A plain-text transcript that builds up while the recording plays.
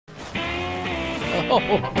Oh my.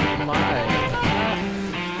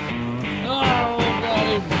 Oh, got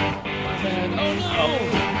him. My man. Oh no.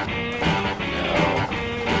 No.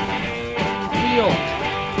 Wheel.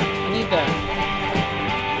 I need that.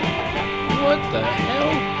 What the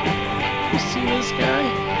hell? You see this guy?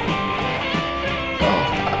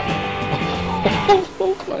 Oh.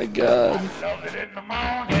 Oh my god.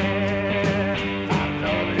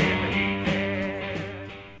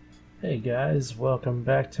 Hey guys, welcome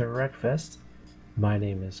back to Wreckfest. My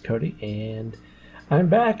name is Cody and I'm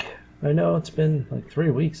back. I know it's been like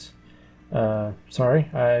 3 weeks. Sorry,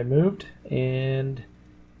 I moved and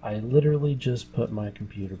I literally just put my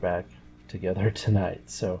computer back together tonight.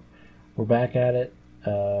 So we're back at it.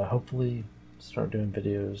 Hopefully start doing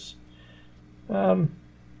videos. I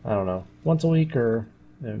don't know, once a week or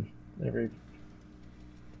every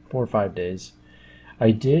 4 or 5 days.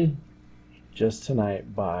 I did just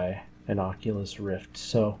tonight buy an Oculus Rift,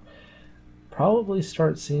 so probably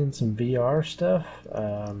start seeing some VR stuff.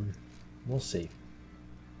 We'll see.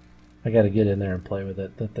 I gotta get in there and play with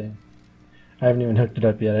it. That thing, I haven't even hooked it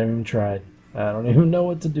up yet. I haven't even tried. I don't even know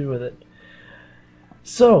what to do with it.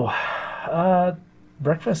 So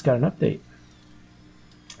Wreckfest got an update,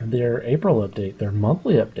 their April update, their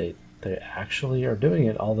monthly update. They actually are doing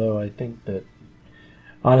it, although I think that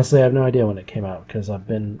honestly I have no idea when it came out because I've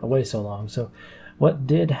been away so long. So what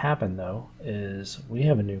did happen though is we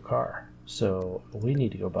have a new car, so we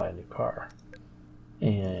need to go buy a new car.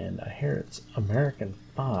 And I hear it's American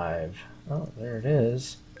 5. Oh, there it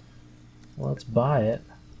is. Let's buy it.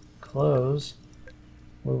 Close.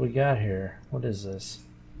 What do we got here? What is this?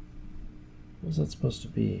 What is that supposed to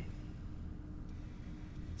be?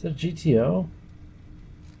 Is that a GTO?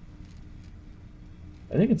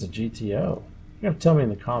 I think it's a GTO. You have to tell me in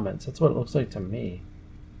the comments. That's what it looks like to me.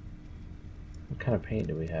 What kind of paint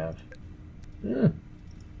do we have?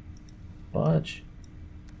 Bunch.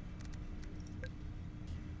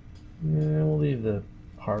 Yeah, we'll leave the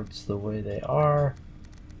parts the way they are.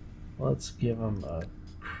 Let's give them a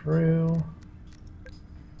crew.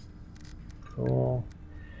 Cool.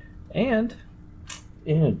 And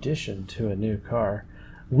in addition to a new car,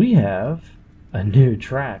 we have a new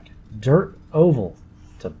track. Dirt Oval.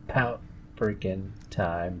 It's about freaking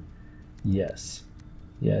time. Yes.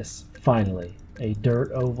 Yes, finally. A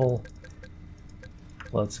dirt oval.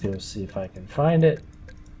 Let's go see if I can find it.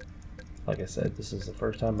 Like I said, this is the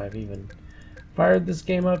first time I've even fired this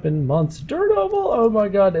game up in months. Dirt oval! Oh my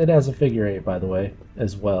god, it has a figure 8, by the way,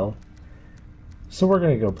 as well. So we're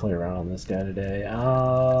gonna go play around on this guy today.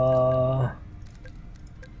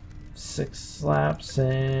 6 slaps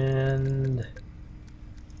and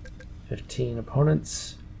 15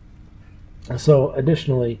 opponents. So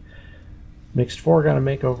additionally, Mixed 4 got a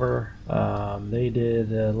makeover. They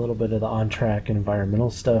did a little bit of the on-track environmental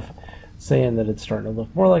stuff, saying that it's starting to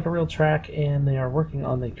look more like a real track, and they are working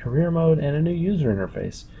on the career mode and a new user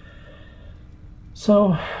interface.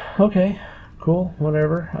 So, okay, cool,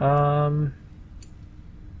 whatever.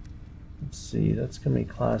 Let's see, that's going to be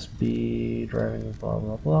Class B, driving, blah,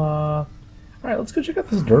 blah, blah. Alright, let's go check out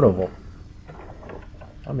this dirt oval.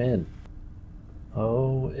 I'm in.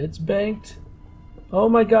 Oh, it's banked. Oh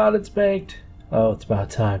my god, it's banked. Oh, it's about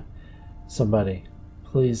time. Somebody,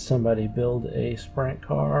 please somebody build a sprint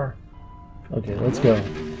car. Okay, let's go.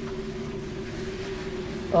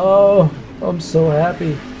 Oh, I'm so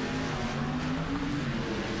happy.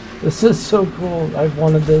 This is so cool. I've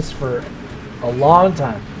wanted this for a long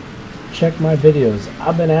time. Check my videos.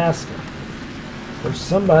 I've been asking for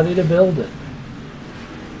somebody to build it.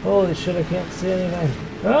 Holy shit, I can't see anything.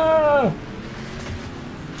 Ah!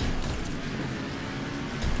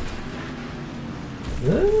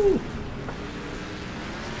 Ooh.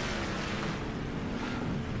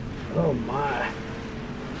 Oh my.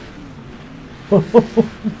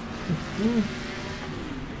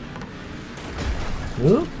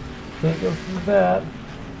 Oop, can't go through that.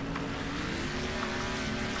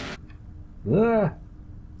 Ah.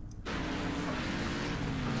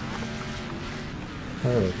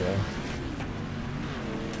 There we go.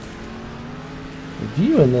 The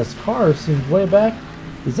view in this car seems way back.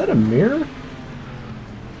 Is that a mirror?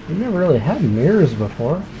 We never really had mirrors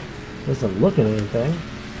before. Doesn't look at anything.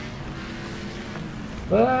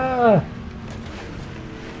 Ah!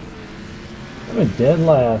 I'm in dead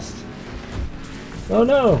last. Oh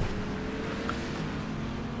no!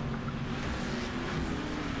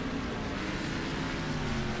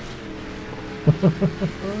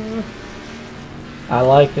 I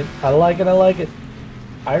like it. I like it. I like it.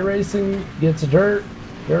 iRacing gets dirt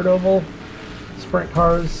oval, sprint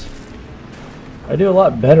cars. I do a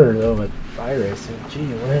lot better though at iRacing. Gee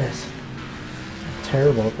whiz. I'm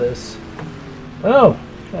terrible at this. Oh,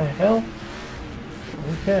 the hell?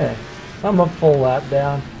 Okay. I'm a full lap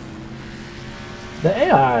down. The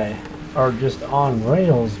AI are just on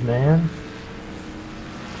rails, man.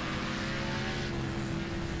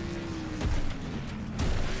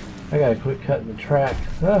 I gotta quit cutting the track.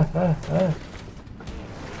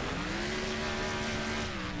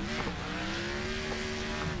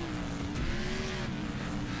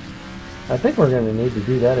 I think we're gonna need to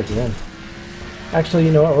do that again. Actually,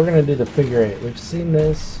 you know what? We're gonna do the figure eight. We've seen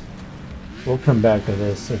this. We'll come back to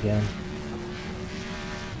this again.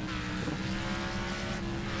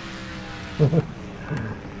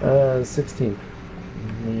 16.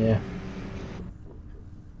 Yeah.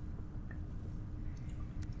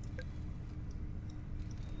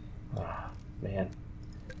 Oh, man.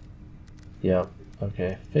 Yep.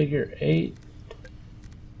 Okay. Figure eight.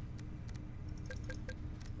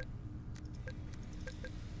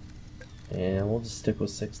 And we'll just stick with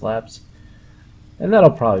 6 laps. And that'll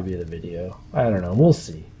probably be the video. I don't know. We'll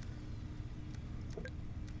see.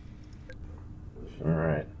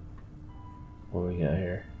 Alright. What do we got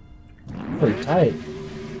here? Pretty tight.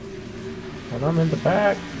 And I'm in the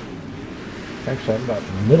back. Actually, I'm about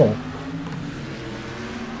in the middle.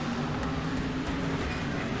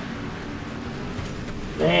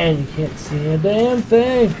 Man, you can't see a damn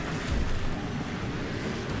thing.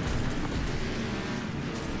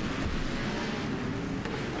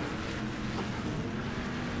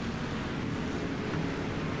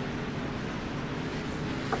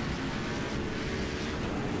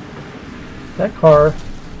 That car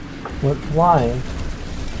went flying.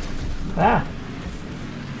 Ah!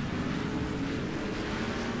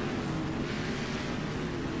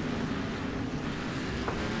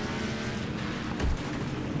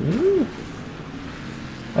 Ooh.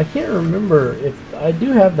 I can't remember if I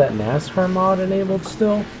do have that NASCAR mod enabled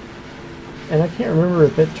still, and I can't remember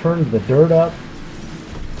if it turned the dirt up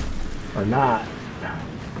or not.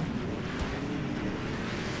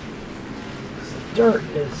 The dirt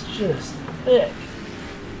is just thick.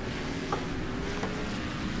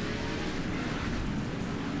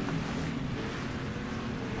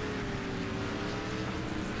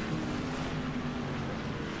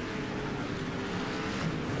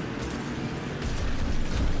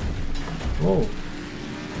 Whoa.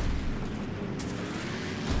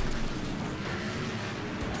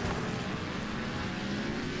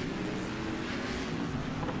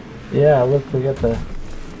 Yeah, look, we got the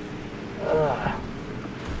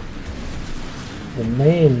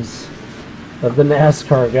names of the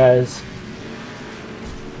NASCAR guys.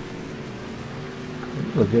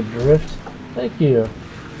 A good drift. Thank you.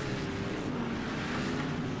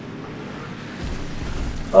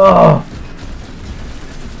 Oh!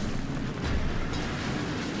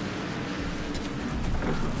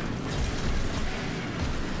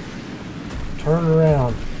 Turn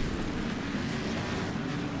around.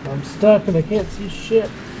 I'm stuck and I can't see shit.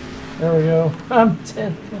 There we go. I'm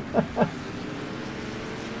 10.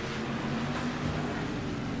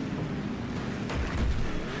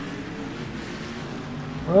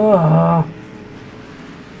 Oh.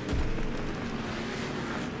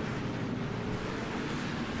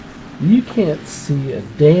 You can't see a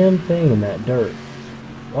damn thing in that dirt.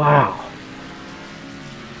 Wow.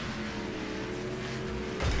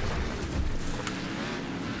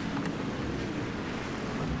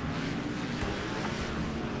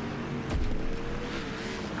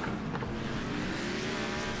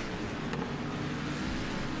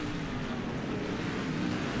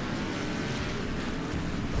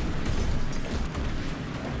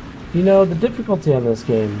 You know, the difficulty on this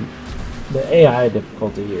game, the AI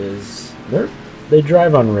difficulty is they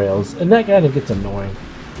drive on rails, and that kind of gets annoying.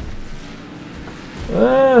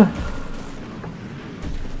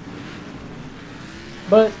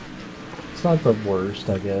 But it's not the worst,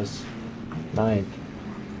 I guess. 9th.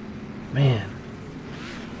 Man.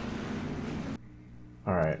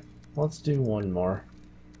 Alright, let's do one more.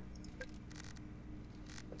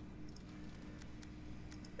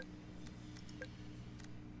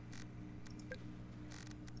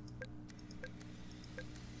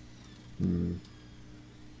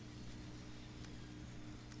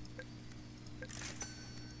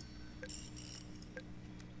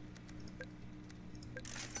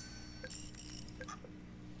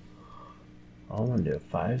 I want to do a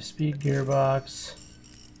 5-speed gearbox,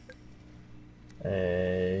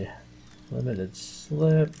 a limited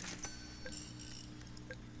slip,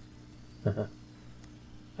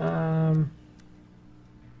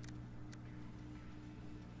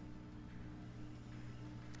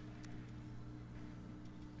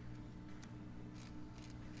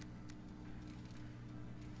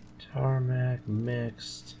 tarmac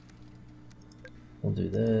mixed. We'll do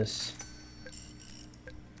this.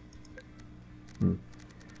 No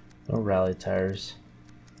rally tires.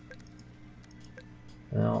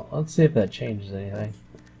 Now, let's see if that changes anything.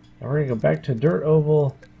 Now we're going to go back to dirt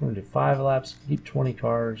oval. We're going to do 5 laps, keep 20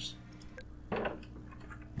 cars.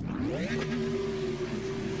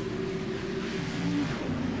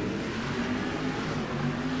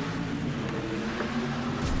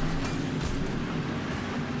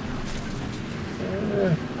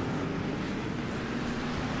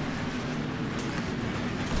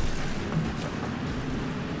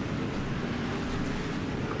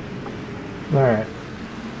 Alright.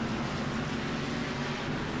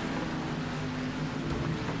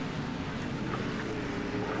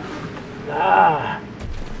 Ah!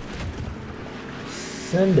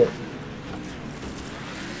 Send it.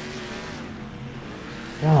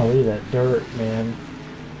 Golly, that dirt, man.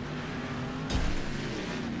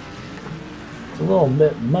 It's a little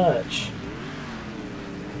bit much.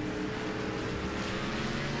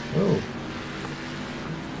 Oh.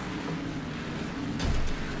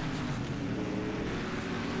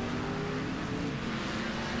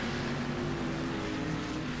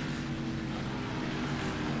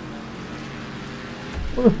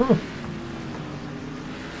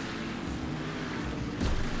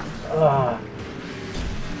 Ah.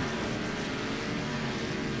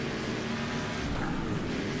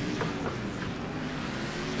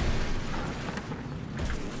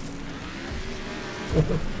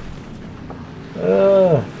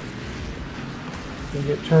 Gonna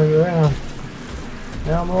get turned around.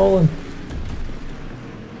 Now I'm rolling.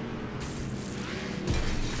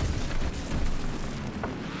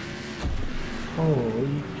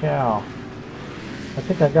 Holy cow. I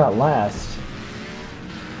think I got last.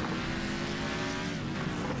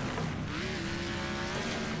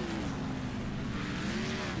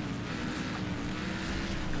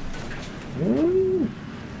 Woo.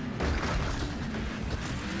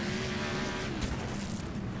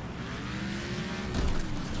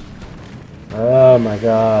 Oh my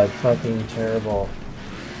god, fucking terrible.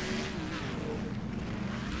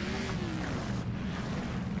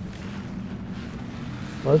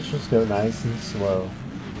 Let's just go nice and slow.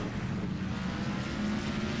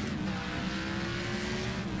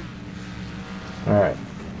 Alright.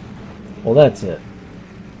 Well, that's it.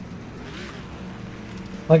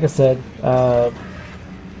 Like I said,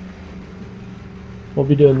 we'll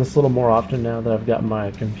be doing this a little more often now that I've got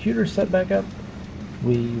my computer set back up.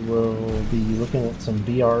 We will be looking at some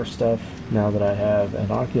VR stuff now that I have an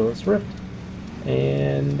Oculus Rift.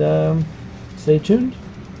 And stay tuned.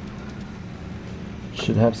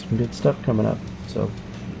 Should have some good stuff coming up. So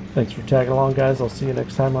thanks for tagging along, guys. I'll see you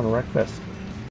next time on Wreckfest.